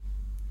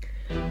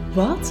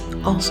Wat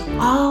als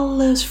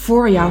alles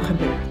voor jou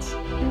gebeurt?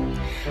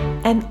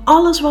 En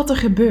alles wat er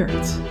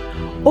gebeurt,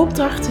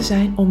 opdrachten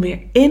zijn om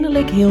weer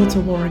innerlijk heel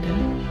te worden,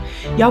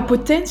 jouw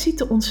potentie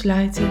te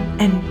ontsluiten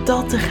en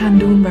dat te gaan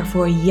doen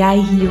waarvoor jij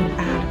hier op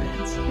aarde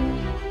bent.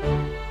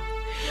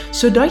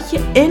 Zodat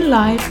je in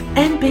life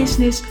en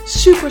business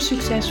super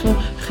succesvol,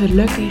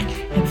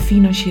 gelukkig en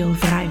financieel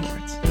vrij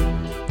wordt.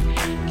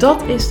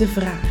 Dat is de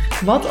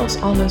vraag, wat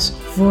als alles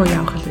voor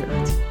jou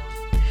gebeurt?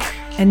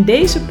 En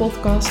deze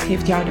podcast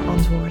geeft jou de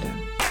antwoorden.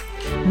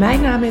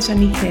 Mijn naam is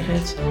Aniek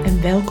Gerrits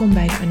en welkom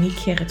bij de Aniek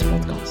Gerrits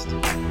podcast.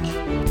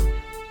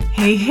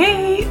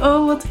 Hey,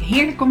 oh wat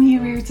heerlijk om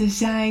hier weer te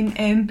zijn.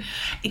 En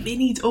ik weet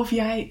niet of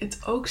jij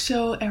het ook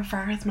zo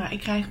ervaart, maar ik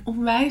krijg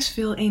onwijs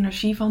veel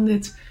energie van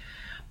dit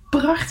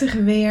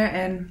prachtige weer.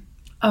 En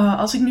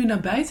als ik nu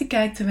naar buiten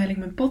kijk terwijl ik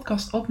mijn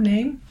podcast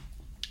opneem.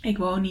 Ik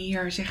woon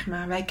hier, zeg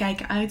maar, wij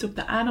kijken uit op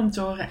de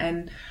Ademtoren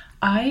en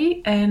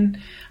AI. En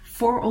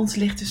voor ons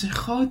ligt dus een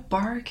groot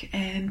park.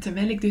 En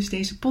terwijl ik dus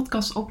deze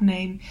podcast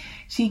opneem,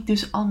 zie ik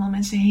dus allemaal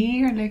mensen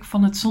heerlijk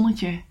van het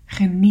zonnetje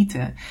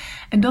genieten.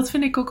 En dat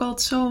vind ik ook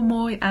altijd zo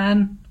mooi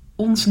aan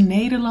ons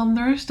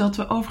Nederlanders. Dat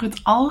we over het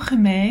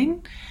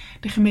algemeen,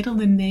 de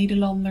gemiddelde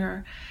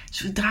Nederlander,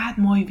 zodra het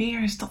mooi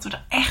weer is, dat we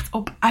er echt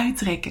op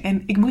uittrekken.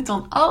 En ik moet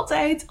dan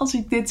altijd, als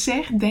ik dit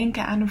zeg,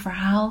 denken aan een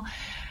verhaal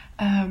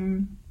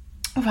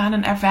of aan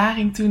een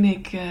ervaring toen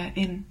ik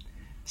in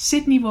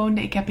Sydney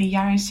woonde. Ik heb een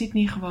jaar in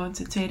Sydney gewoond.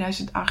 In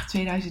 2008,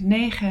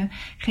 2009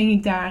 ging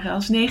ik daar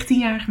als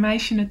 19-jarig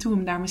meisje naartoe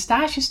om daar mijn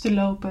stages te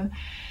lopen.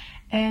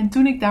 En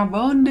toen ik daar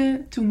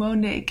woonde,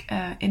 woonde ik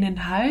in een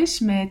huis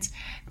met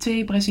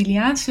 2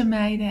 Braziliaanse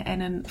meiden en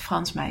een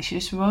Frans meisje.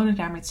 Dus we woonden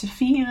daar met z'n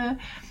 4.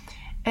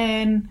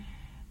 En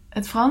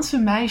het Franse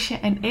meisje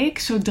en ik,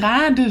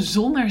 zodra de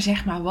zon er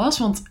zeg maar was,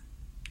 want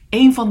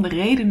een van de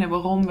redenen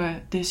waarom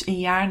we dus een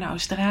jaar naar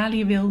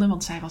Australië wilden,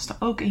 want zij was er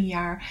ook een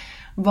jaar,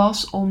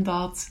 was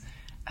omdat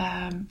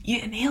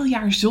je een heel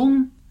jaar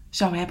zon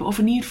zou hebben. Of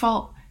in ieder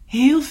geval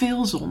heel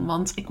veel zon.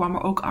 Want ik kwam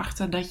er ook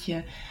achter dat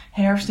je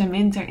herfst en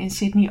winter in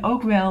Sydney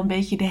ook wel een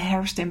beetje de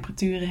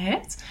herfsttemperaturen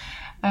hebt.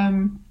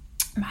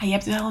 Maar je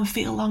hebt wel een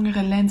veel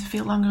langere lente,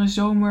 veel langere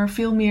zomer,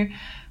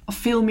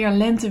 veel meer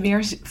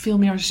lenteweer, veel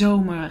meer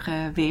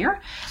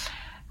zomerweer.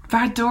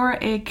 Waardoor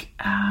ik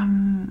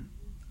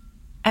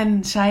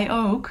en zij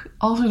ook,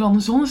 als er dan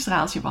een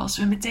zonnestraaltje was,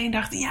 we meteen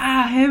dachten,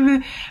 ja,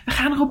 we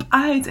gaan erop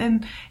uit.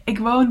 En ik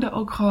woonde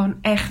ook gewoon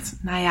echt,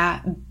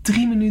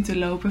 3 minuten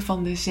lopen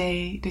van de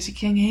zee. Dus ik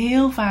ging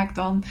heel vaak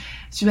dan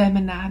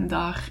zwemmen na een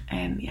dag.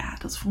 En ja,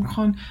 dat vond ik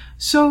gewoon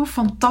zo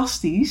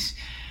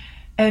fantastisch.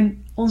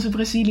 En onze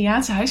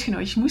Braziliaanse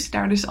huisgenootjes moesten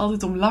daar dus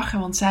altijd om lachen,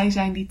 want zij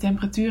zijn die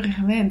temperaturen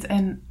gewend.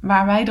 En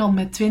waar wij dan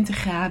met 20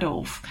 graden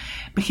of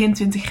begin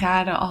 20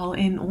 graden al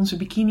in onze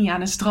bikini aan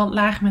het strand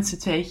lagen met z'n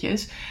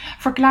tweetjes,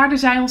 verklaarden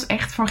zij ons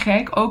echt voor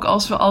gek. Ook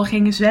als we al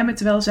gingen zwemmen,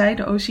 terwijl zij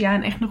de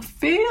oceaan echt nog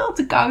veel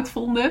te koud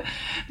vonden.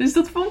 Dus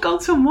dat vond ik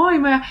altijd zo mooi.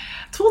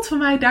 Maar het voelt voor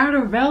mij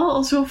daardoor wel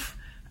alsof,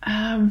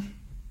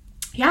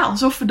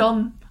 alsof we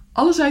dan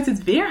alles uit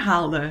het weer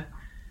haalden.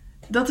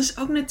 Dat is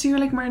ook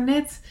natuurlijk maar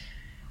net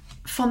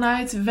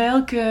vanuit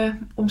welke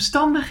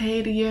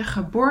omstandigheden je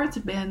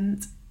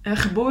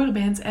geboren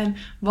bent en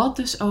wat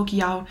dus ook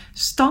jouw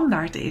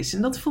standaard is.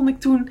 En dat vond ik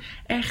toen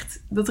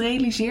echt, dat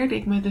realiseerde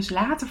ik me dus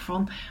later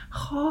van,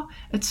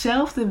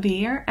 hetzelfde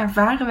weer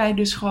ervaren wij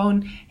dus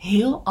gewoon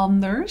heel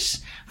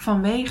anders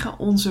vanwege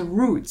onze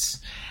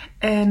roots.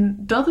 En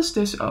dat is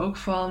dus ook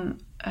van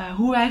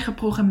hoe wij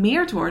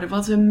geprogrammeerd worden,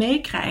 wat we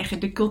meekrijgen,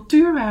 de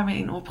cultuur waar we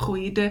in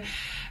opgroeien,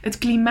 het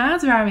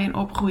klimaat waar we in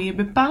opgroeien,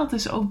 bepaalt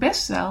dus ook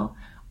best wel,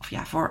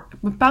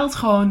 bepaalt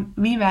gewoon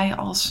wie wij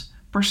als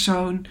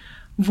persoon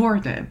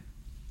worden.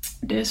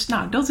 Dus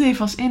dat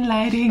even als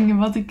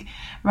inleiding,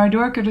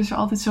 waardoor ik er dus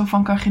altijd zo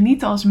van kan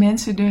genieten als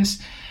mensen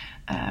dus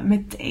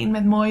meteen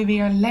met mooi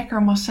weer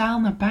lekker massaal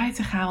naar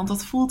buiten gaan. Want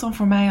dat voelt dan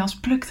voor mij als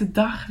pluk de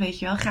dag, weet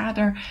je wel. Ga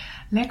er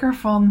lekker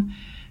van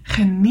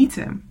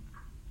genieten.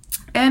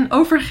 En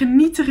over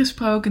genieten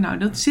gesproken,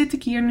 dat zit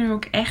ik hier nu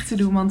ook echt te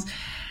doen, want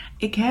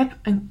ik heb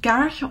een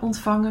kaartje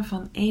ontvangen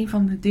van een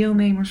van de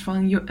deelnemers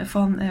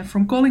van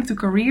From Calling to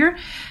Career.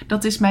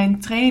 Dat is mijn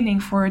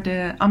training voor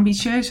de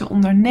ambitieuze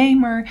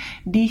ondernemer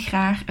die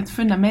graag het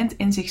fundament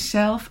in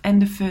zichzelf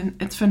en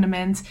het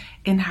fundament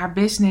in haar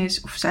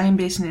business of zijn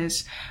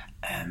business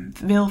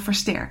wil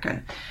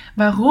versterken.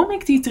 Waarom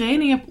ik die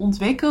training heb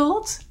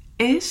ontwikkeld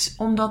is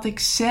omdat ik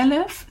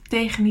zelf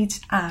tegen iets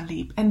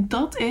aanliep. En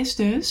dat is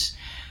dus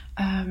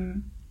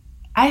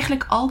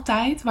eigenlijk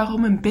altijd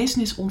waarom een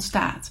business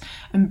ontstaat.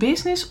 Een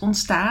business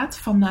ontstaat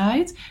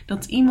vanuit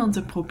dat iemand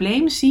een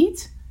probleem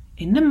ziet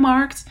in de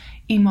markt,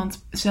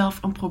 iemand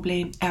zelf een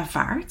probleem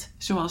ervaart,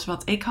 zoals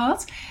wat ik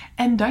had,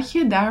 en dat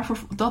je daarvoor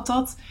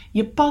dat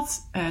je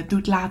pad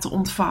doet laten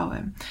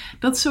ontvouwen.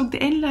 Dat is ook de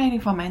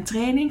inleiding van mijn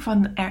training,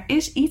 van er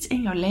is iets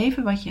in jouw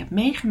leven wat je hebt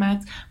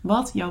meegemaakt,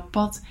 wat jouw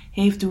pad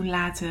heeft doen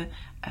laten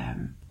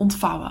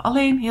ontvouwen.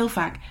 Alleen heel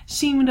vaak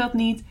zien we dat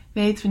niet,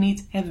 weten we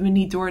niet, hebben we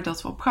niet door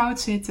dat we op goud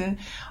zitten.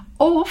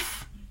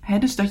 Of,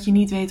 dus dat je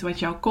niet weet wat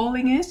jouw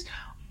calling is.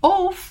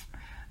 Of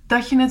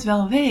dat je het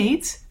wel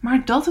weet,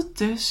 maar dat het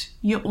dus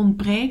je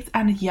ontbreekt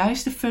aan het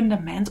juiste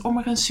fundament om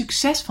er een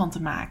succes van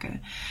te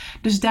maken.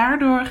 Dus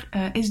daardoor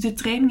is de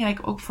training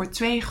eigenlijk ook voor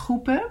 2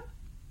 groepen.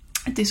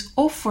 Het is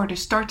of voor de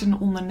startende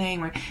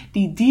ondernemer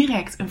die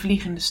direct een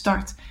vliegende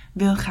start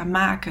wil gaan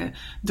maken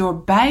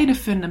door beide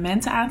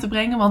fundamenten aan te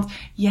brengen. Want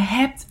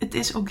het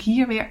is ook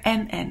hier weer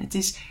en. Het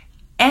is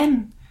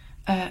en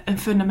een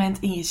fundament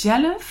in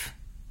jezelf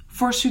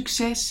voor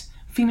succes,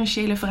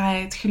 financiële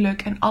vrijheid,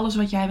 geluk en alles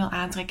wat jij wil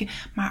aantrekken.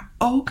 Maar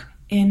ook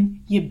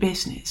in je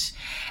business.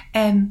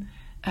 En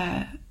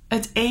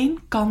het een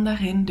kan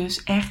daarin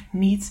dus echt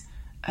niet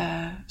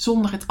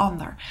zonder het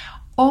ander.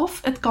 Of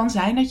het kan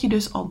zijn dat je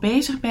dus al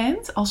bezig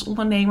bent als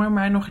ondernemer,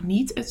 maar nog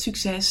niet het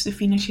succes, de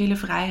financiële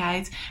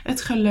vrijheid,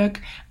 het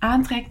geluk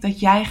aantrekt dat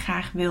jij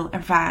graag wil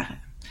ervaren.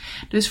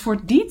 Dus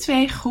voor die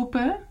 2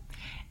 groepen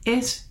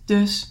is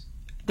dus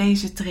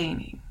deze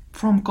training.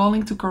 From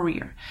calling to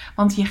career.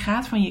 Want je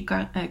gaat van je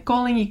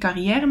calling je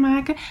carrière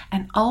maken.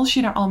 En als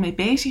je daar al mee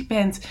bezig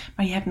bent,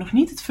 maar je hebt nog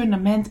niet het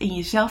fundament in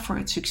jezelf voor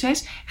het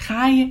succes,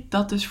 ga je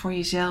dat dus voor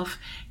jezelf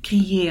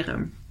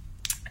creëren.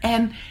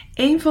 En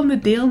een van de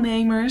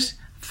deelnemers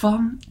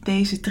van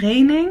deze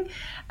training,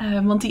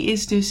 want die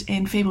is dus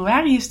in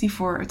februari is die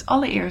voor het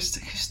allereerst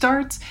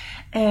gestart.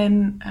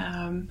 En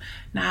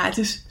het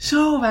is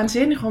zo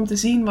waanzinnig om te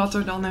zien wat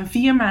er dan in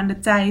 4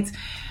 maanden tijd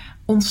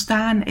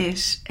ontstaan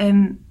is.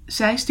 En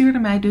zij stuurde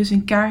mij dus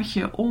een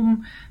kaartje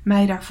om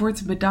mij daarvoor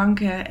te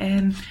bedanken.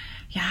 En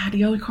ja,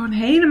 die had ik gewoon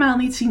helemaal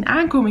niet zien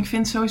aankomen. Ik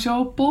vind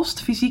sowieso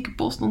fysieke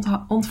post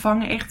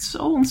ontvangen echt zo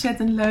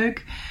ontzettend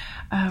leuk.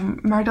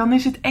 Maar dan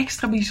is het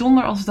extra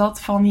bijzonder als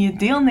dat van je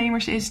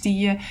deelnemers is die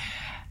je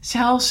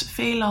zelfs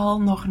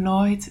veelal nog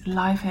nooit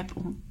live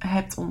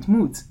hebt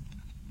ontmoet.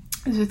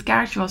 Dus het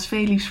kaartje was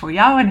veel liefs voor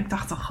jou. En ik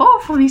dacht dan, goh,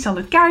 voor wie zal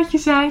het kaartje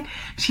zijn?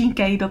 Misschien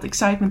ken je dat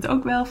excitement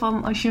ook wel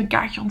van als je een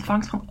kaartje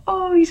ontvangt van,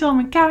 oh, wie zal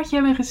me een kaartje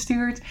hebben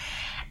gestuurd?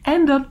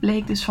 En dat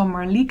bleek dus van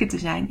Marlieke te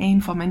zijn,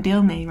 een van mijn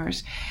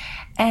deelnemers.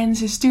 En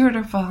ze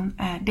stuurde van,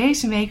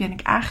 deze week ben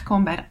ik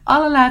aangekomen bij de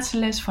allerlaatste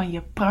les van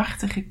je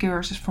prachtige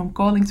cursus From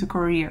Calling to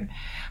Career.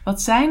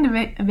 Wat zijn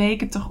de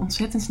weken toch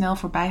ontzettend snel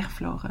voorbij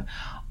gevlogen.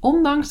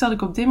 Ondanks dat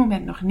ik op dit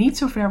moment nog niet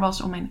zo ver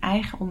was om mijn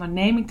eigen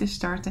onderneming te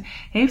starten,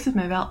 heeft het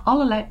me wel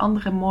allerlei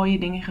andere mooie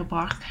dingen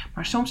gebracht,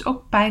 maar soms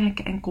ook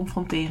pijnlijke en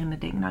confronterende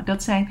dingen. Nou,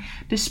 dat zijn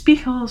de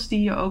spiegels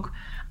die je ook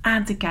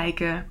aan te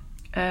kijken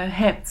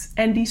hebt.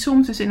 En die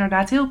soms dus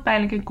inderdaad heel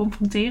pijnlijk en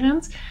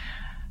confronterend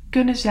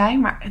kunnen zijn,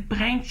 maar het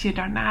brengt je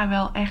daarna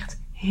wel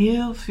echt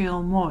heel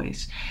veel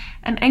moois.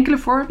 En enkele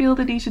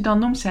voorbeelden die ze dan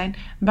noemt zijn,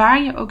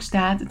 waar je ook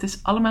staat, het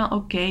is allemaal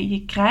oké.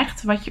 Je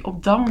krijgt wat je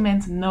op dat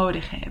moment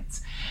nodig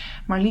hebt.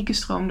 Marlieke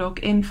stroomde ook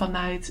in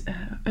vanuit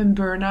een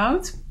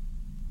burn-out.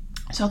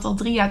 Ze zat al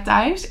 3 jaar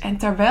thuis en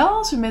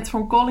terwijl ze met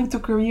From Calling to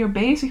Career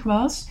bezig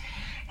was,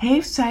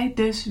 heeft zij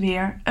dus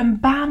weer een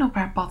baan op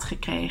haar pad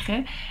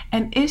gekregen.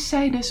 En is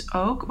zij dus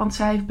ook, want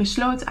zij heeft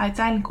besloten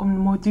uiteindelijk om de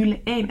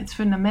module 1, het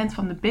fundament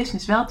van de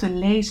business, wel te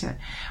lezen.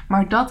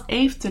 Maar dat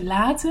even te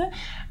laten.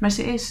 Maar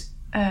ze is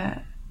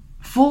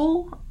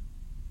vol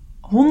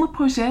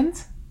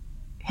 100%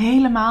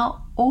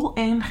 helemaal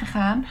all-in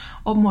gegaan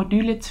op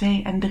module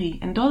 2 en 3.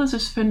 En dat is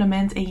dus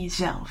fundament in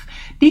jezelf.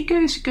 Die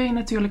keuze kun je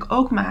natuurlijk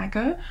ook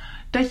maken.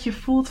 Dat je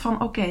voelt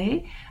van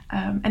oké,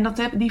 en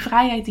die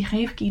vrijheid die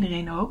geef ik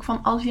iedereen ook.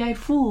 Van als jij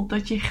voelt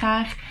dat je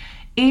graag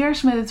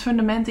eerst met het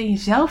fundament in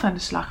jezelf aan de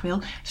slag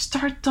wil,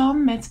 start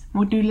dan met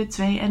module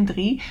 2 en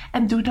 3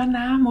 en doe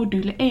daarna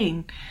module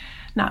 1.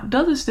 Nou,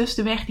 dat is dus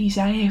de weg die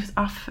zij heeft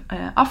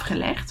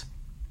afgelegd.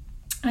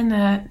 En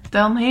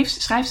dan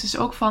schrijft ze dus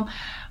ook van,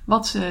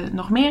 wat ze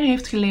nog meer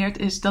heeft geleerd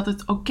is dat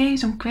het oké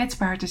is om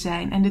kwetsbaar te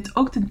zijn. En dit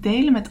ook te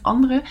delen met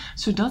anderen,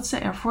 zodat ze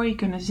er voor je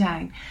kunnen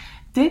zijn.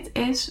 Dit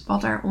is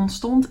wat er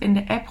ontstond in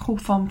de appgroep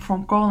van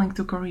From Calling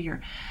to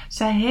Career.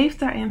 Zij heeft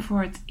daarin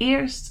voor het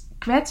eerst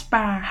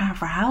kwetsbaar haar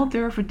verhaal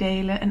durven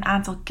delen. Een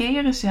aantal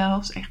keren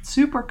zelfs. Echt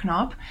super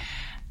knap.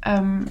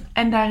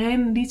 En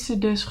daarin liet ze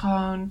dus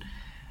gewoon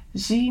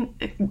zien.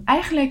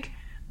 Eigenlijk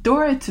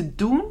door het te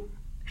doen.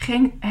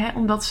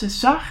 Omdat ze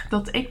zag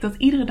dat ik dat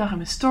iedere dag in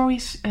mijn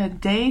stories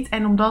deed.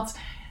 En omdat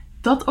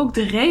dat ook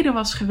de reden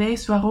was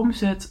geweest waarom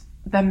ze het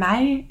bij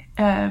mij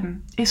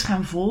is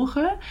gaan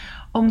volgen.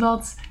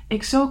 Omdat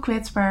ik zo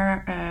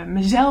kwetsbaar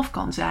mezelf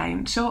kan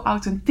zijn. Zo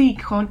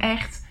authentiek. Gewoon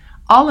echt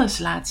alles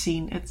laat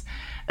zien.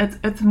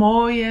 Het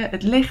mooie,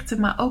 het lichte,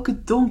 maar ook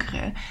het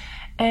donkere.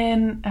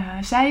 En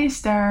zij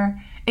is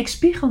daar... Ik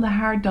spiegelde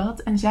haar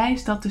dat en zij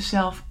is dat dus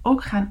zelf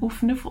ook gaan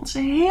oefenen. Vond ze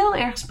heel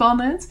erg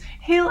spannend,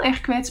 heel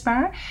erg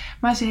kwetsbaar.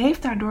 Maar ze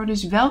heeft daardoor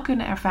dus wel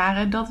kunnen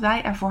ervaren dat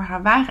wij er voor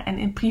haar waren. En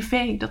in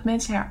privé, dat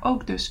mensen er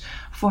ook dus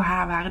voor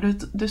haar waren.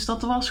 Dus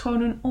dat was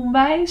gewoon een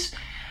onwijs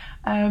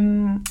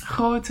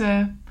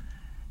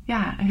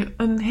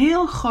een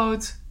heel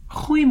groot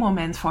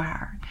groeimoment voor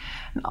haar.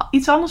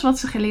 Iets anders wat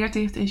ze geleerd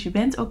heeft is, je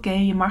bent oké,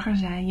 je mag er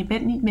zijn. Je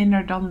bent niet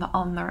minder dan de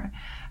ander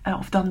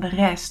of dan de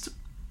rest.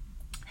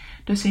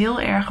 Dus heel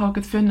erg ook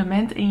het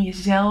fundament in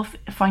jezelf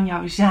van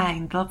jouw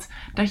zijn.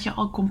 Dat je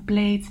al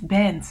compleet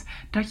bent.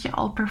 Dat je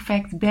al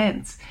perfect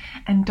bent.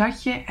 En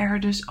dat je er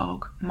dus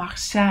ook mag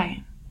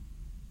zijn.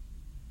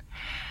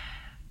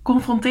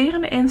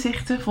 Confronterende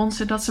inzichten vond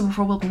ze dat ze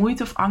bijvoorbeeld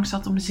moeite of angst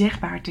had om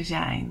zichtbaar te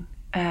zijn.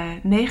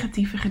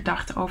 Negatieve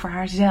gedachten over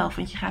haarzelf.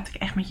 Want je gaat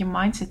ook echt met je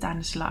mindset aan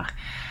de slag.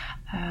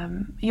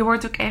 Je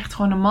wordt ook echt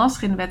gewoon een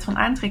master in de wet van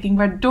aantrekking.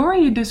 Waardoor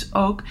je dus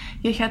ook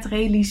je gaat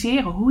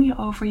realiseren hoe je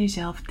over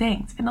jezelf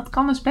denkt. En dat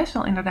kan dus best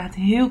wel inderdaad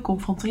heel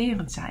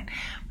confronterend zijn.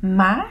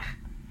 Maar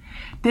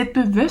dit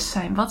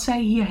bewustzijn wat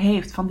zij hier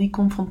heeft van die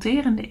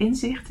confronterende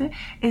inzichten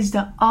is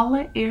de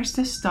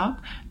allereerste stap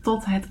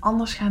tot het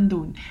anders gaan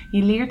doen.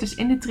 Je leert dus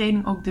in de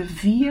training ook de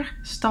 4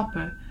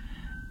 stappen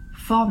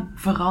van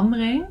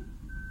verandering.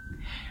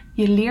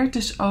 Je leert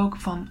dus ook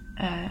van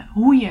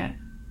hoe je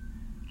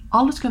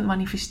alles kunt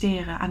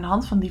manifesteren aan de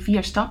hand van die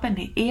 4 stappen. En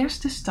de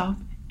eerste stap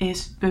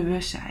is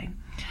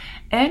bewustzijn.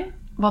 En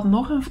wat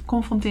nog een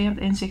confronterend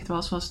inzicht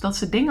was dat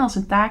ze dingen als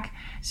een taak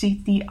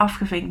ziet die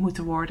afgevinkt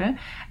moeten worden.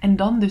 En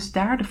dan dus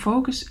daar de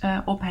focus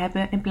op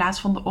hebben in plaats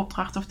van de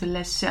opdracht of de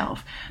les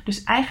zelf.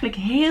 Dus eigenlijk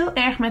heel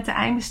erg met de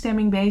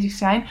eindbestemming bezig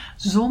zijn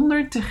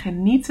zonder te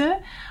genieten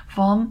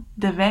van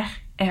de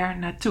weg er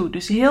naartoe.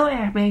 Dus heel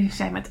erg bezig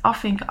zijn met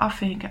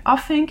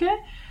afvinken.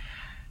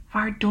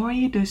 Waardoor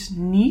je dus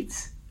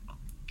niet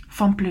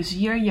van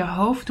plezier je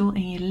hoofddoel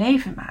in je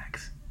leven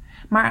maakt.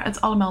 Maar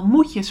het allemaal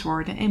moetjes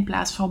worden in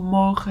plaats van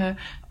mogen,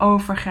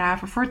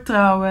 overgave,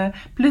 vertrouwen,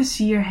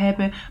 plezier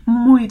hebben,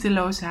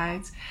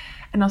 moeiteloosheid.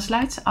 En dan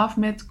sluit ze af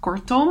met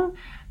kortom,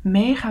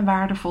 mega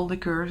waardevolle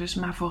cursus,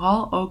 maar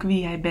vooral ook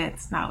wie jij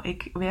bent. Nou,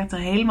 ik werd er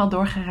helemaal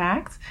door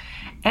geraakt.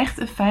 Echt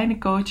een fijne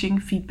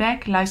coaching,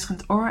 feedback,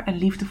 luisterend oor en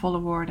liefdevolle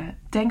woorden.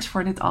 Thanks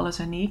voor dit alles,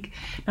 Aniek.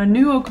 Nou,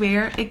 nu ook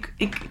weer,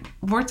 ik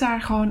word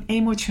daar gewoon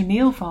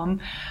emotioneel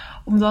van,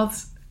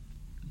 omdat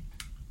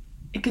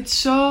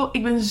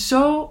ik ben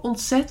zo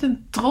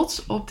ontzettend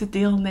trots op de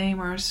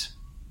deelnemers.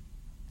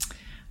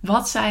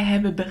 Wat zij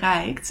hebben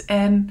bereikt.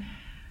 En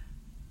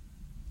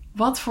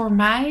wat voor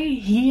mij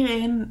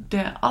hierin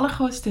de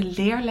allergrootste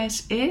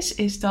leerles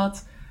is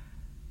dat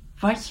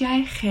wat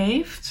jij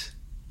geeft,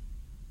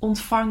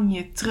 ontvang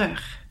je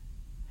terug.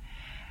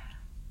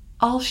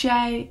 Als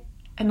jij,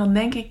 en dan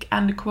denk ik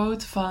aan de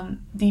quote van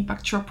Deepak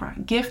Chopra.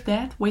 Give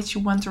that which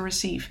you want to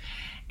receive.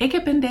 Ik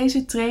heb in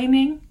deze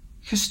training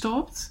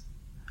gestopt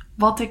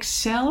wat ik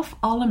zelf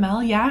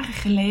allemaal jaren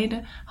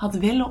geleden had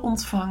willen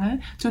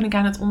ontvangen toen ik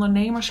aan het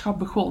ondernemerschap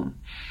begon.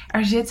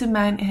 Er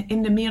zitten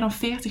in de meer dan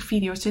 40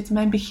 video's zitten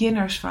mijn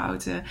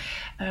beginnersfouten.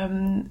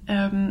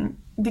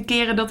 De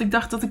keren dat ik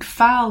dacht dat ik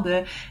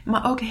faalde.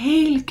 Maar ook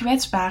hele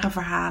kwetsbare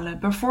verhalen.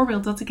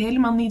 Bijvoorbeeld dat ik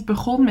helemaal niet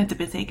begon met de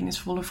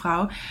betekenisvolle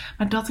vrouw.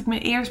 Maar dat ik me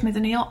eerst met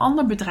een heel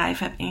ander bedrijf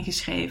heb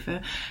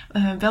ingeschreven.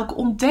 Welke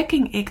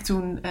ontdekking ik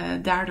toen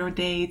daardoor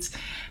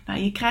deed. Nou,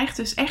 je krijgt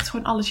dus echt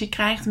gewoon alles. Je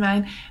krijgt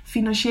mijn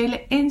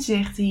financiële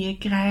inzichten. Je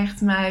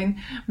krijgt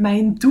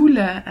mijn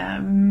doelen.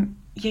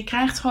 Je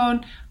krijgt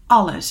gewoon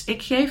alles.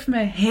 Ik geef me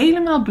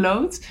helemaal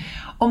bloot.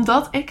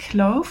 Omdat ik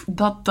geloof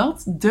dat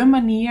dat de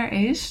manier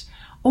is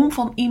om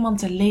van iemand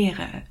te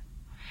leren.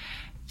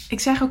 Ik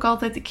zeg ook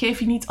altijd, ik geef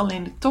je niet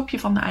alleen het topje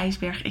van de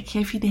ijsberg. Ik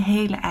geef je de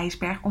hele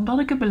ijsberg. Omdat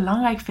ik het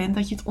belangrijk vind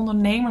dat je het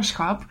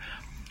ondernemerschap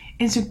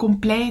in zijn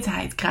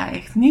compleetheid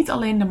krijgt. Niet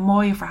alleen de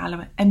mooie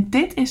verhalen. En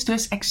dit is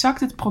dus exact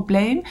het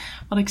probleem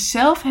wat ik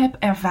zelf heb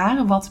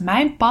ervaren. Wat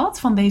mijn pad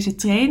van deze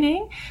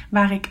training,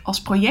 waar ik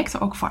als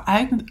projector ook voor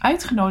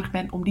uitgenodigd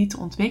ben om die te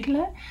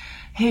ontwikkelen,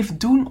 heeft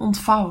doen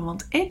ontvouwen.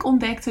 Want ik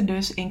ontdekte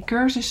dus in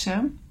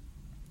cursussen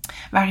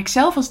waar ik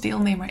zelf als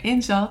deelnemer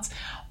in zat,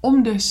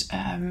 om dus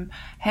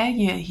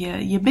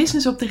je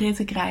business op de rit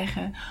te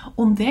krijgen,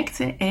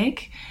 ontdekte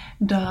ik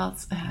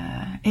dat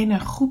in een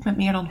groep met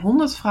meer dan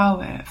 100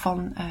 vrouwen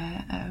van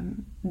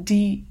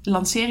die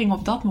lancering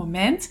op dat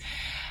moment,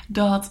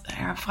 dat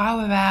er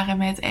vrouwen waren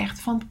met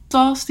echt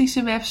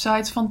fantastische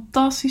websites,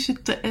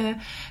 fantastische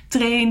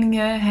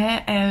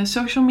trainingen,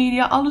 social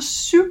media,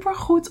 alles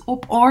supergoed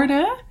op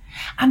orde.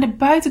 Aan de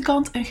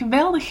buitenkant een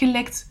geweldig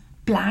gelekt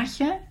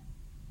plaatje.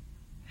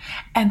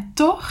 En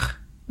toch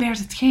werd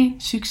het geen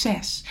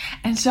succes.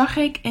 En zag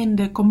ik in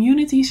de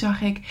community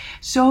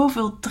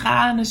zoveel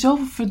tranen,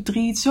 zoveel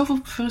verdriet, zoveel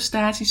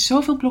frustraties,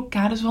 zoveel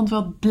blokkades. Want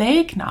wat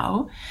bleek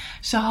nou?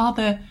 Ze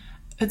hadden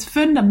het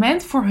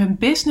fundament voor hun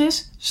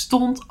business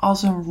stond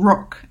als een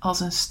rock, als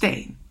een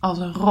steen, als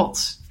een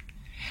rots.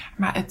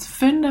 Maar het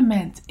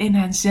fundament in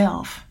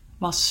henzelf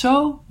was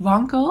zo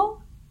wankel,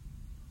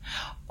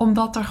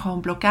 omdat er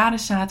gewoon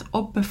blokkades zaten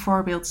op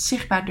bijvoorbeeld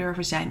zichtbaar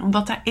durven zijn.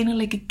 Omdat daar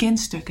innerlijke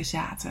kindstukken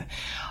zaten.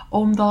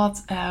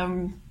 Omdat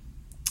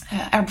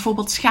er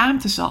bijvoorbeeld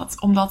schaamte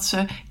zat. Omdat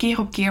ze keer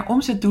op keer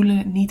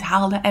omzetdoelen niet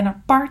haalden. En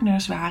er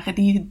partners waren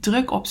die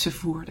druk op ze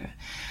voerden.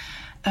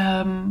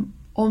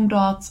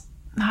 Omdat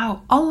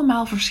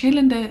allemaal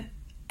verschillende,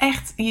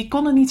 echt, je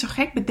kon het niet zo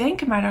gek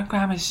bedenken. Maar er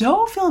kwamen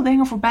zoveel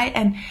dingen voorbij.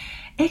 En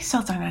ik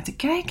zat daar naar te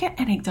kijken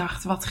en ik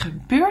dacht, wat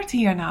gebeurt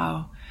hier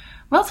nou?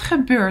 Wat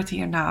gebeurt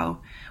hier nou?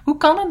 Hoe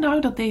kan het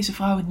nou dat deze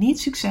vrouwen niet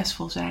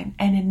succesvol zijn?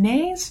 En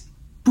ineens,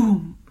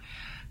 boem,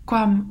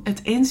 kwam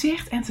het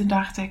inzicht en toen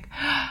dacht ik,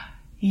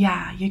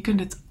 ja, je kunt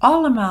het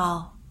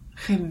allemaal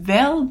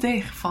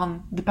geweldig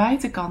van de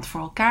buitenkant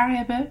voor elkaar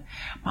hebben.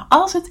 Maar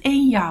als het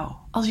in jou,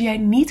 als jij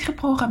niet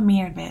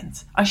geprogrammeerd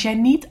bent, als jij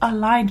niet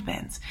aligned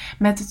bent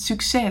met het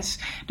succes,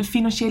 de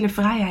financiële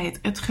vrijheid,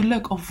 het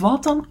geluk of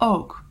wat dan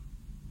ook.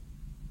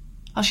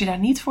 Als je daar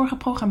niet voor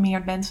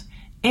geprogrammeerd bent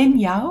in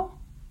jou,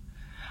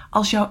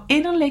 als jouw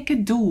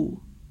innerlijke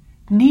doel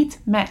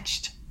niet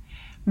matcht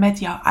met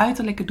jouw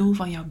uiterlijke doel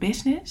van jouw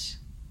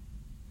business,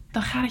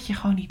 dan gaat het je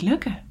gewoon niet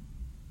lukken.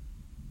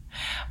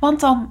 Want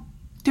dan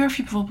durf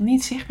je bijvoorbeeld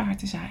niet zichtbaar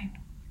te zijn.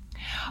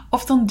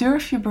 Of dan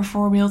durf je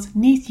bijvoorbeeld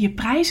niet je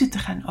prijzen te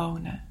gaan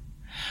ownen.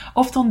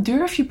 Of dan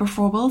durf je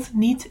bijvoorbeeld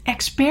niet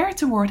expert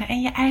te worden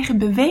en je eigen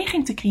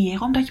beweging te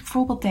creëren. Omdat je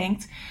bijvoorbeeld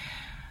denkt,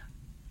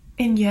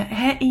 in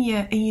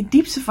je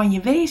diepste van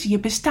je wezen, je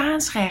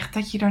bestaansrecht,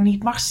 dat je er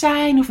niet mag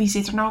zijn. Of wie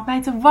zit er nou op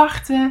mij te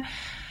wachten?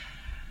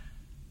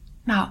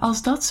 Nou,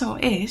 als dat zo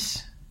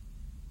is,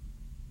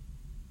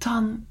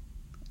 dan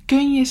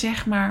kun je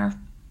zeg maar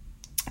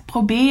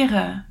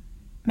proberen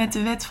met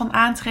de wet van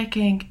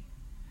aantrekking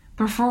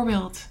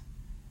bijvoorbeeld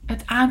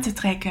het aan te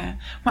trekken.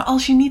 Maar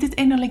als je niet het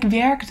innerlijk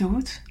werk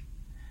doet,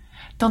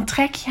 dan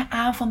trek je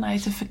aan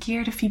vanuit de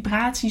verkeerde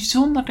vibratie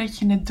zonder dat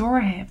je het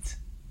doorhebt.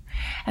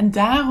 En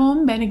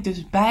daarom ben ik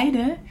dus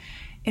beide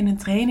in een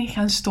training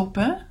gaan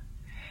stoppen.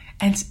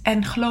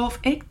 En geloof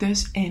ik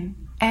dus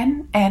in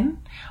en.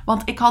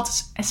 Want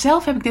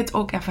zelf heb ik dit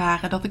ook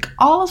ervaren. Dat ik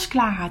alles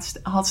klaar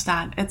had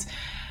staan.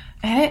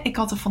 Ik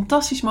had een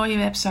fantastisch mooie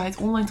website,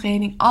 online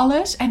training,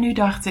 alles. En nu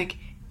dacht ik,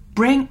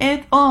 bring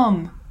it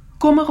on.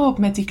 Kom erop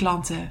met die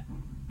klanten.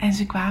 En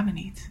ze kwamen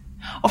niet.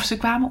 Of ze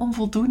kwamen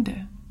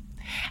onvoldoende.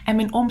 En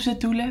mijn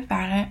omzetdoelen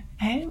waren,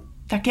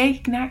 daar keek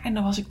ik naar en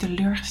daar was ik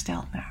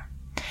teleurgesteld naar.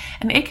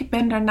 En ik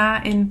ben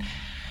daarna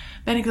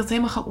ben ik dat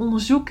helemaal gaan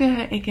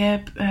onderzoeken. Ik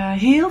heb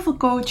heel veel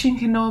coaching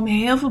genomen,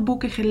 heel veel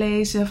boeken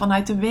gelezen,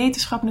 vanuit de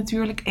wetenschap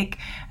natuurlijk. Ik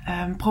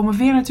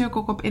promoveer natuurlijk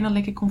ook op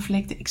innerlijke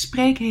conflicten. Ik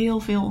spreek heel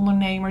veel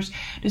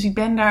ondernemers, dus ik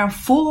ben daar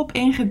volop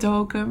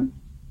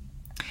ingedoken.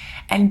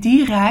 En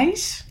die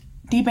reis,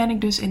 die ben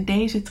ik dus in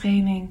deze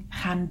training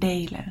gaan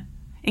delen.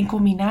 In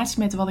combinatie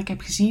met wat ik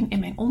heb gezien in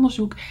mijn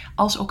onderzoek,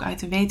 als ook uit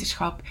de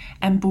wetenschap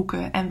en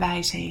boeken en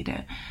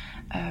wijsheden.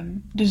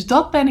 Dus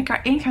dat ben ik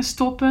erin gaan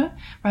stoppen.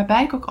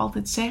 Waarbij ik ook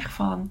altijd zeg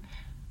van,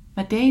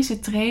 met deze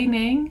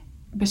training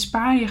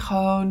bespaar je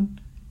gewoon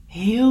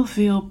heel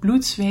veel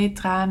bloed, zweet,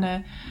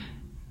 tranen,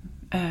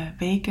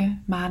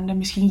 weken, maanden,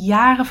 misschien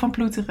jaren van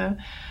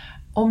ploeteren.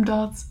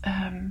 Omdat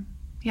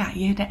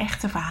je de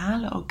echte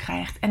verhalen ook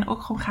krijgt. En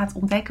ook gewoon gaat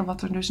ontdekken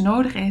wat er dus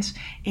nodig is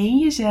in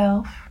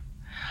jezelf.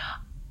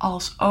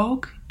 Als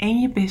ook in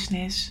je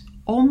business.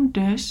 Om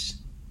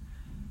dus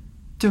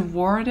te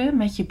worden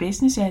met je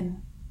business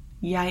en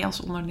jij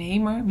als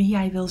ondernemer, wie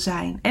jij wil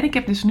zijn. En ik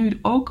heb dus nu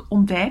ook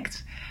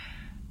ontdekt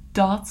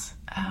dat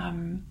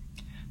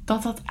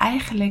dat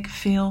eigenlijk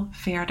veel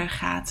verder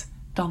gaat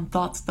dan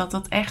dat.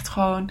 Dat echt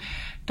gewoon,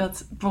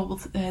 dat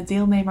bijvoorbeeld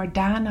deelnemer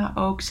Dana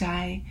ook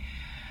zei,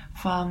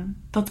 van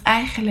dat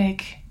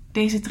eigenlijk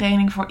deze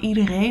training voor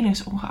iedereen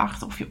is,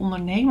 ongeacht of je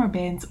ondernemer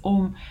bent,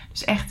 om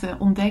dus echt te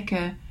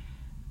ontdekken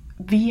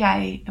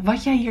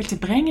wat jij hier te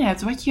brengen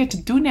hebt, wat je hier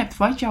te doen hebt,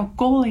 wat jouw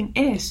calling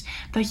is.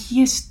 Dat je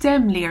je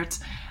stem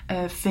leert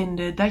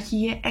vinden, dat je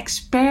je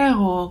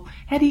expertrol,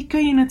 die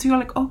kun je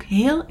natuurlijk ook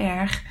heel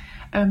erg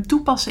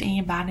toepassen in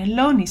je baan en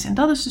loondienst. En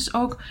dat is dus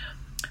ook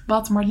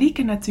wat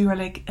Marlieke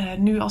natuurlijk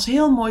nu als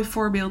heel mooi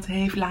voorbeeld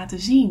heeft laten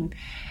zien.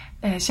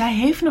 Zij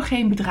heeft nog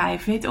geen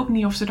bedrijf, weet ook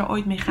niet of ze er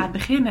ooit mee gaat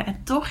beginnen.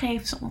 En toch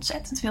heeft ze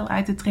ontzettend veel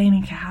uit de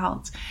training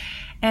gehaald.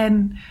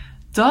 En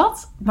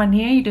dat,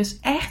 wanneer je dus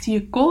echt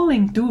je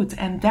calling doet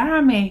en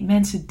daarmee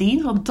mensen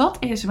dient, want dat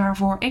is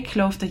waarvoor ik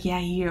geloof dat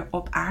jij hier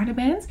op aarde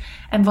bent.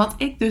 En wat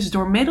ik dus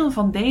door middel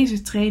van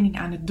deze training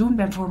aan het doen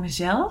ben voor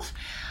mezelf.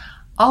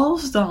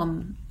 Als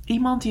dan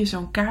iemand je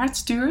zo'n kaart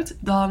stuurt,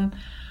 dan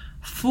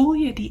voel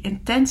je die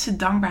intense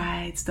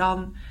dankbaarheid.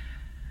 Dan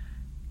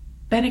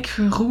ben ik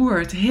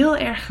geroerd, heel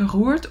erg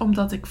geroerd,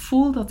 omdat ik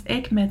voel dat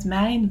ik met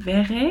mijn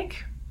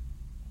werk,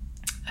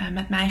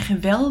 met mijn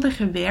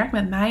geweldige werk,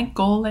 met mijn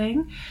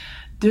calling,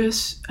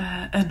 dus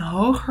een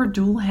hoger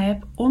doel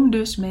heb om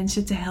dus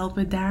mensen te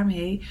helpen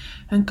daarmee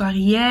hun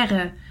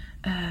carrière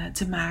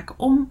te maken.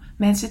 Om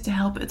mensen te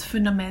helpen het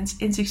fundament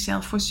in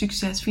zichzelf voor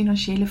succes,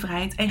 financiële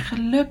vrijheid en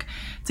geluk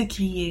te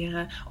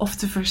creëren of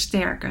te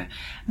versterken.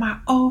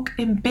 Maar ook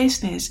in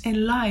business,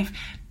 in life.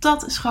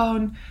 Dat is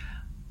gewoon,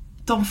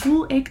 dan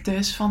voel ik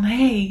dus van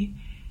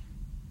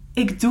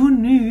ik doe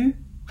nu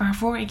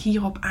waarvoor ik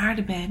hier op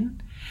aarde ben.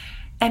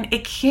 En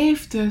ik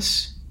geef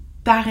dus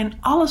daarin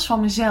alles van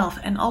mezelf.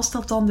 En als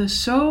dat dan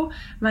dus zo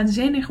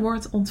waanzinnig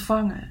wordt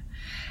ontvangen.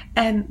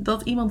 En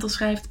dat iemand dan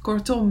schrijft,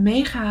 kortom,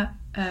 mega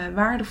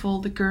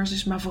waardevol de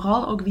cursus. Maar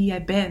vooral ook wie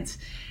jij bent.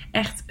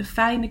 Echt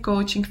fijne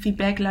coaching,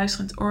 feedback,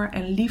 luisterend oor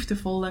en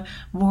liefdevolle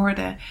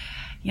woorden.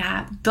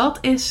 Ja, dat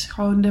is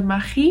gewoon de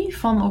magie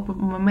van op het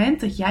moment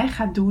dat jij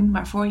gaat doen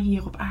waarvoor je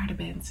hier op aarde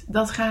bent.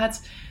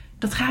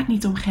 Dat gaat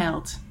niet om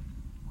geld.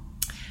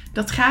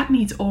 Dat gaat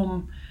niet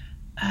om,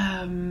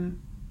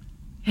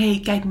 hey,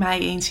 kijk mij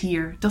eens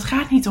hier. Dat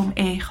gaat niet om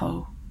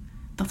ego.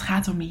 Dat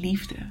gaat om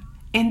liefde.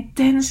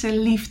 Intense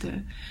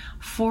liefde.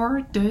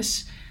 Voor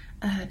dus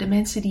de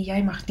mensen die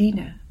jij mag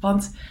dienen.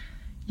 Want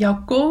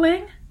jouw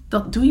calling,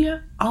 dat doe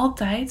je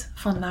altijd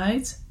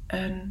vanuit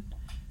een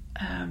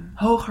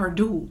hoger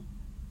doel.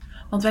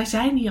 Want wij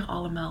zijn hier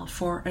allemaal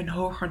voor een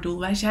hoger doel.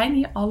 Wij zijn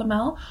hier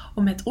allemaal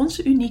om met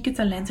onze unieke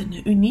talenten,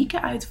 de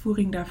unieke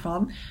uitvoering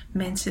daarvan,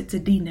 mensen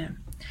te dienen.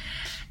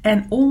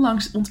 En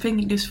onlangs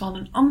ontving ik dus van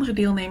een andere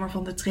deelnemer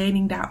van de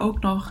training daar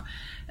ook nog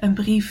een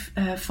brief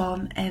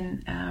van.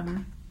 En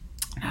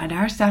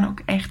daar staan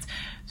ook echt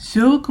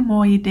zulke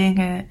mooie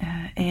dingen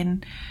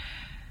in.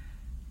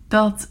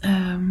 Dat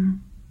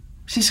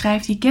ze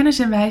schrijft: je kennis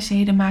en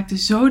wijsheden maakten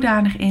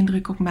zodanig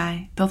indruk op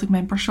mij dat ik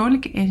mijn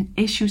persoonlijke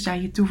issues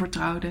aan je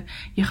toevertrouwde.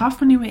 Je gaf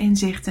me nieuwe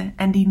inzichten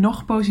en die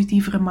nog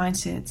positievere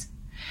mindset.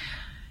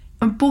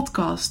 Een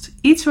podcast,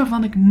 iets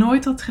waarvan ik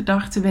nooit had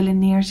gedacht te willen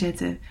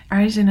neerzetten. Er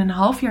is in een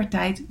half jaar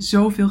tijd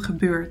zoveel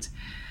gebeurd.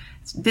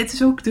 Dit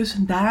is ook dus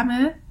een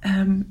dame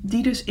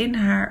die dus in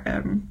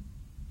haar,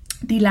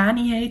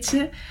 Dilani heet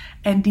ze.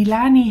 En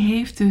Dilani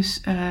heeft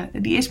dus,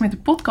 die is met de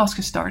podcast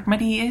gestart, maar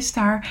die is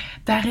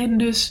daarin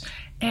dus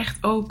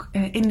echt ook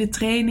in de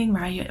training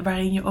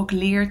waarin je ook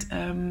leert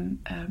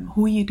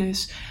hoe je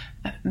dus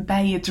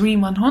bij je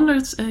Dream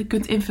 100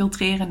 kunt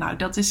infiltreren. Nou,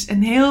 dat is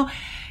een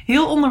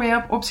heel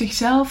onderwerp op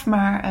zichzelf,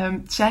 maar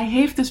zij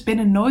heeft dus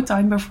binnen no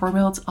time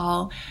bijvoorbeeld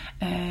al,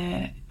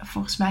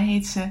 volgens mij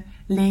heet ze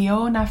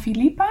Leona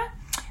Filippa,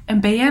 een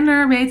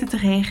BN'er weten te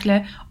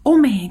regelen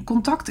om mee in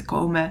contact te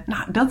komen.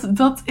 Nou,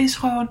 dat is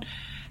gewoon,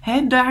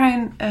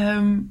 daarin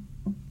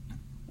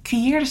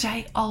creëerde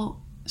zij al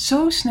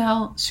zo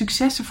snel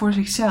successen voor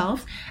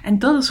zichzelf. En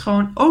dat is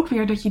gewoon ook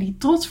weer dat je die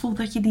trots voelt,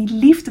 dat je die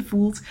liefde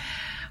voelt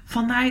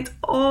vanuit,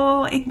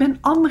 ik ben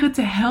anderen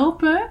te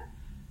helpen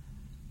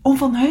om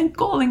van hun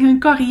calling hun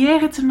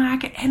carrière te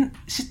maken. En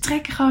ze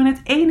trekken gewoon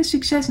het ene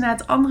succes na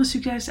het andere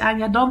succes aan.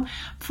 Ja, dan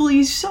voel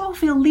je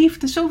zoveel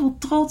liefde, zoveel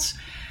trots.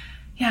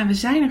 Ja, we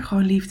zijn er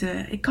gewoon,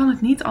 liefde. Ik kan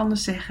het niet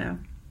anders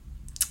zeggen.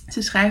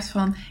 Ze schrijft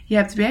van: je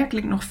hebt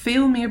werkelijk nog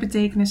veel meer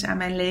betekenis aan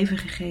mijn leven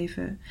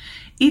gegeven.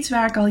 Iets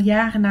waar ik al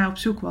jaren naar op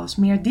zoek was.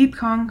 Meer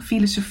diepgang,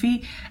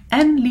 filosofie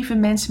en lieve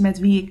mensen met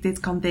wie ik dit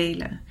kan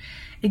delen.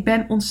 Ik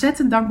ben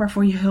ontzettend dankbaar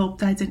voor je hulp,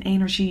 tijd en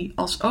energie.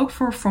 Als ook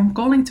voor From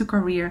Calling to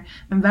Career.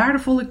 Een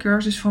waardevolle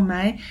cursus voor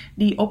mij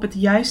die op het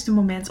juiste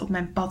moment op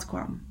mijn pad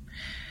kwam.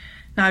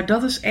 Nou,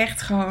 dat is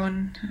echt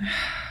gewoon...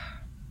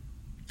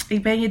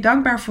 Ik ben je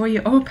dankbaar voor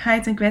je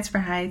openheid en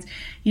kwetsbaarheid.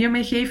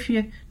 Hiermee geef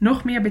je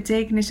nog meer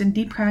betekenis en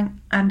diepgang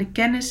aan de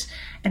kennis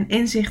en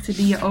inzichten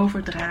die je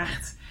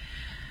overdraagt.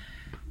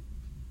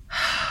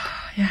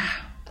 Ja,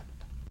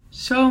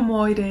 zo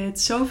mooi dit.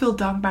 Zoveel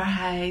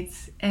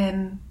dankbaarheid.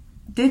 En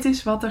dit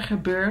is wat er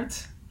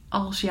gebeurt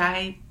als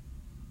jij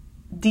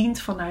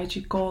dient vanuit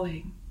je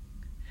calling.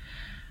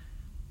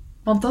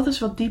 Want dat is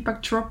wat Deepak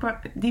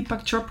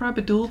Chopra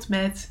bedoelt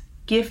met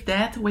give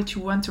that which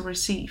you want to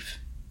receive.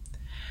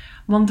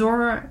 Want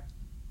door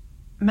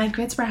mijn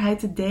kwetsbaarheid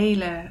te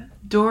delen,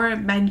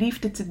 door mijn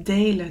liefde te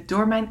delen,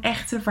 door mijn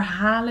echte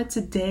verhalen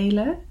te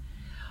delen,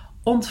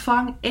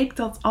 ontvang ik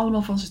dat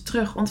allemaal van ze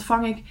terug.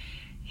 Ontvang ik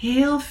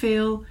heel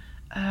veel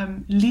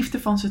liefde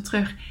van ze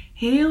terug.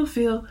 Heel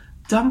veel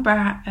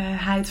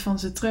dankbaarheid van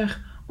ze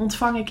terug.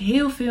 Ontvang ik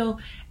heel veel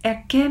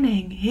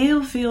erkenning,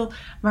 heel veel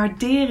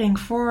waardering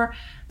voor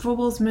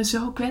bijvoorbeeld me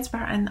zo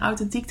kwetsbaar en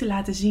authentiek te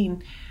laten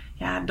zien.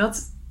 Ja,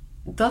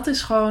 dat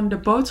is gewoon de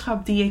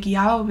boodschap die ik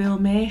jou wil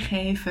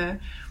meegeven.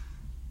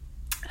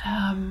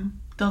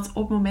 Dat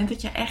op het moment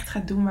dat je echt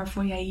gaat doen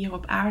waarvoor jij hier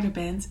op aarde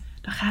bent,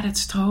 dan gaat het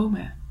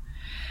stromen.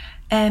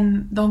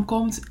 En dan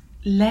komt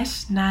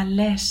les na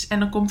les. En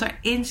dan komt er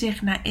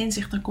inzicht na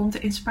inzicht. Dan komt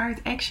er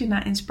inspired action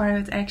na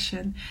inspired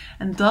action.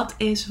 En dat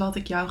is wat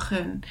ik jou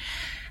gun.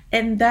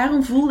 En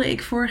daarom voelde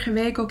ik vorige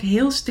week ook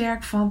heel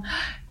sterk van,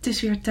 het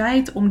is weer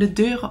tijd om de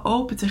deuren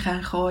open te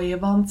gaan gooien.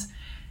 Want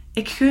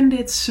ik gun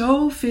dit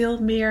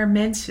zoveel meer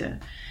mensen.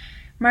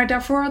 Maar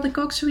daarvoor had ik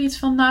ook zoiets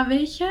van, nou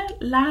weet je,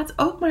 laat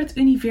ook maar het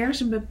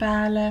universum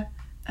bepalen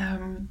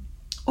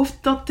of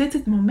dat dit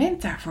het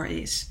moment daarvoor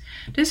is.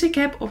 Dus ik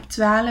heb op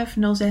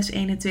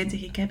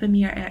 12/06/21, ik heb hem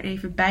hier er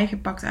even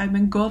bijgepakt uit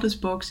mijn Goddess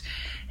Box,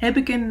 heb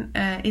ik een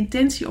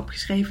intentie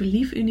opgeschreven.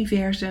 Lief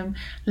universum,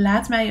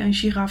 laat mij een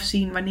giraf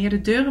zien wanneer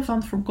de deuren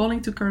van From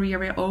Calling to Career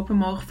weer open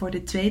mogen voor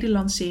de tweede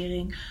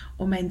lancering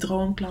om mijn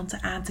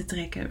droomklanten aan te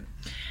trekken.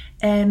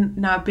 En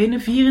nou,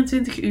 binnen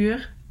 24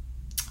 uur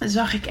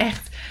zag ik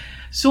echt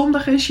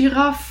zondag een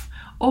giraf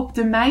op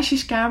de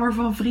meisjeskamer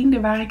van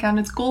vrienden waar ik aan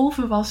het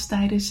kolven was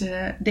tijdens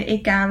de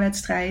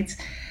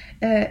EK-wedstrijd.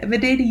 We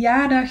deden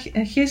jaardag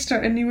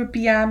gisteren een nieuwe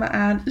pyjama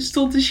aan. Er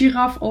stond een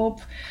giraf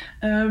op.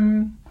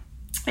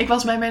 Ik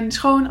was bij mijn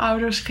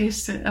schoonouders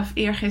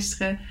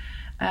eergisteren.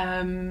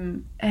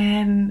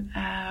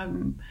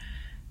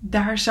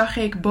 Daar zag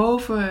ik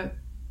boven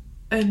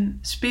een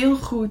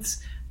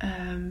speelgoed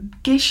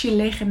kistje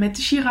liggen met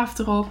de giraf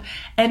erop.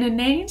 En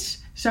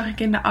ineens zag ik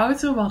in de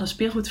auto, we hadden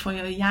speelgoed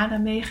van Jana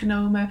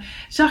meegenomen,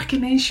 zag ik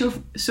ineens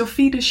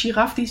Sophie, de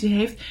giraf die ze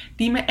heeft,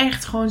 die me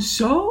echt gewoon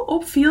zo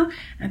opviel.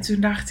 En toen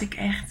dacht ik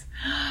echt,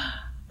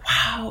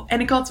 wauw. En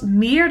ik had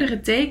meerdere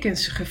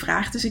tekens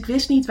gevraagd, dus ik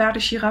wist niet waar de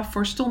giraf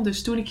voor stond.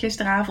 Dus toen ik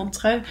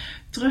gisteravond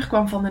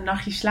terugkwam van een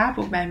nachtje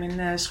slapen ook bij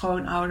mijn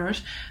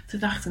schoonouders, toen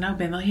dacht ik, nou, ik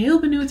ben wel heel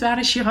benieuwd waar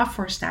de giraf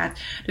voor staat.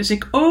 Dus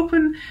ik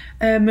open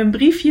mijn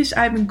briefjes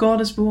uit mijn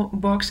Goddess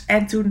box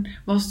en toen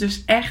was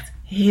dus echt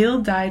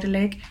heel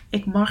duidelijk,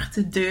 ik mag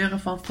de deuren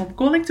van From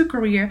Calling to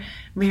Career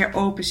weer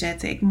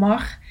openzetten. Ik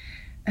mag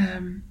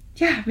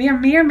weer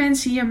meer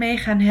mensen hiermee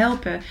gaan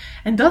helpen.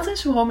 En dat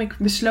is waarom ik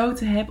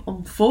besloten heb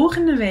om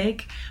volgende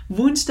week,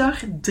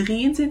 woensdag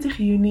 23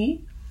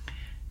 juni,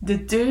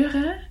 de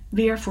deuren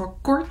weer voor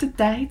korte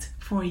tijd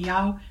voor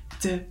jou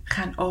te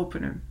gaan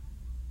openen.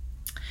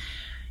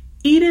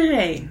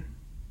 Iedereen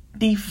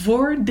die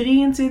voor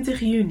 23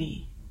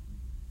 juni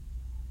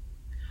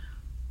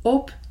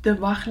op de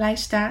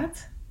wachtlijst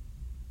staat,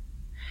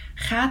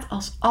 gaat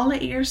als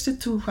allereerste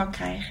toegang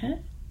krijgen.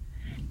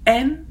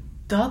 En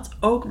dat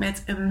ook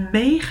met een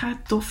mega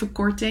toffe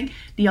korting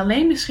die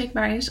alleen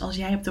beschikbaar is als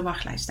jij op de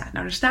wachtlijst staat.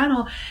 Nou, er staan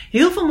al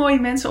heel veel mooie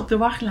mensen op de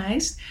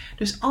wachtlijst.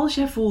 Dus als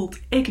jij voelt,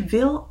 ik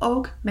wil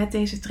ook met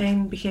deze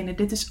training beginnen.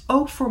 Dit is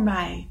ook voor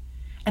mij.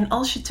 En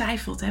als je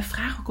twijfelt,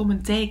 vraag ook om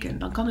een teken.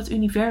 Dan kan het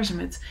universum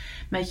het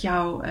met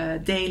jou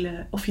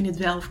delen of je het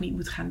wel of niet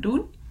moet gaan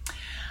doen.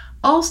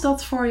 Als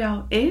dat voor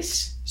jou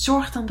is,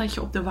 zorg dan dat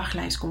je op de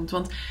wachtlijst komt.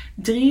 Want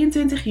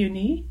 23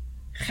 juni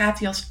gaat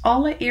hij als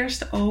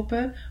allereerste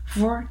open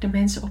voor de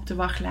mensen op de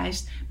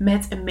wachtlijst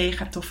met een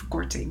mega toffe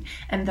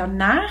korting. En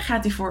daarna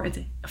gaat hij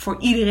voor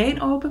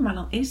iedereen open, maar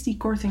dan is die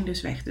korting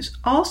dus weg. Dus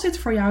als dit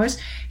voor jou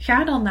is,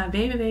 ga dan naar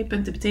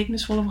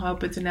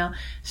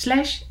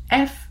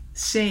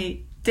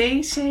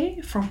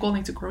www.debetekenisvollevrouw.nl/FCTC. From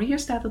Calling to Career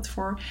staat het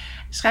voor.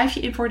 Schrijf je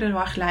in voor de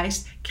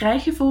wachtlijst.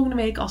 Krijg je volgende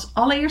week als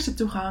allereerste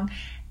toegang.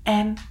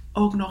 En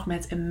ook nog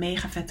met een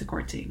mega vette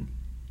korting.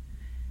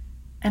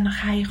 En dan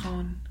ga je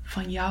gewoon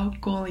van jouw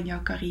call en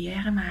jouw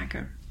carrière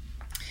maken.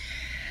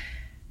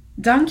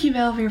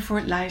 Dankjewel weer voor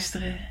het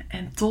luisteren.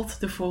 En tot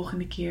de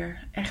volgende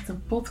keer. Echt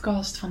een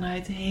podcast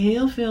vanuit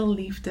heel veel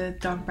liefde,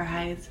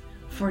 dankbaarheid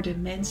voor de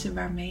mensen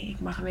waarmee ik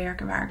mag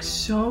werken. Waar ik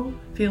zo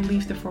veel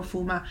liefde voor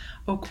voel.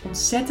 Maar ook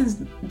ontzettend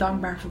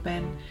dankbaar voor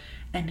ben.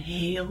 En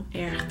heel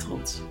erg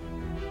trots.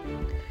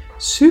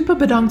 Super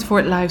bedankt voor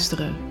het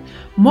luisteren.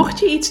 Mocht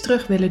je iets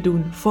terug willen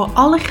doen voor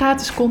alle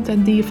gratis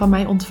content die je van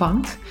mij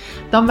ontvangt,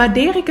 dan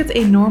waardeer ik het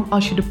enorm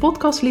als je de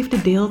podcast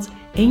liefde deelt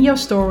in jouw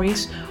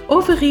stories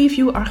of een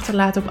review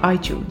achterlaat op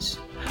iTunes.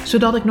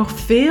 Zodat ik nog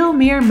veel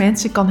meer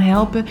mensen kan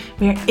helpen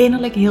weer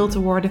innerlijk heel te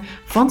worden,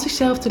 van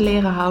zichzelf te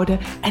leren houden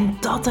en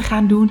dat te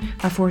gaan doen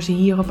waarvoor ze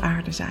hier op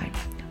aarde zijn.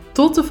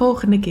 Tot de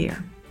volgende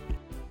keer.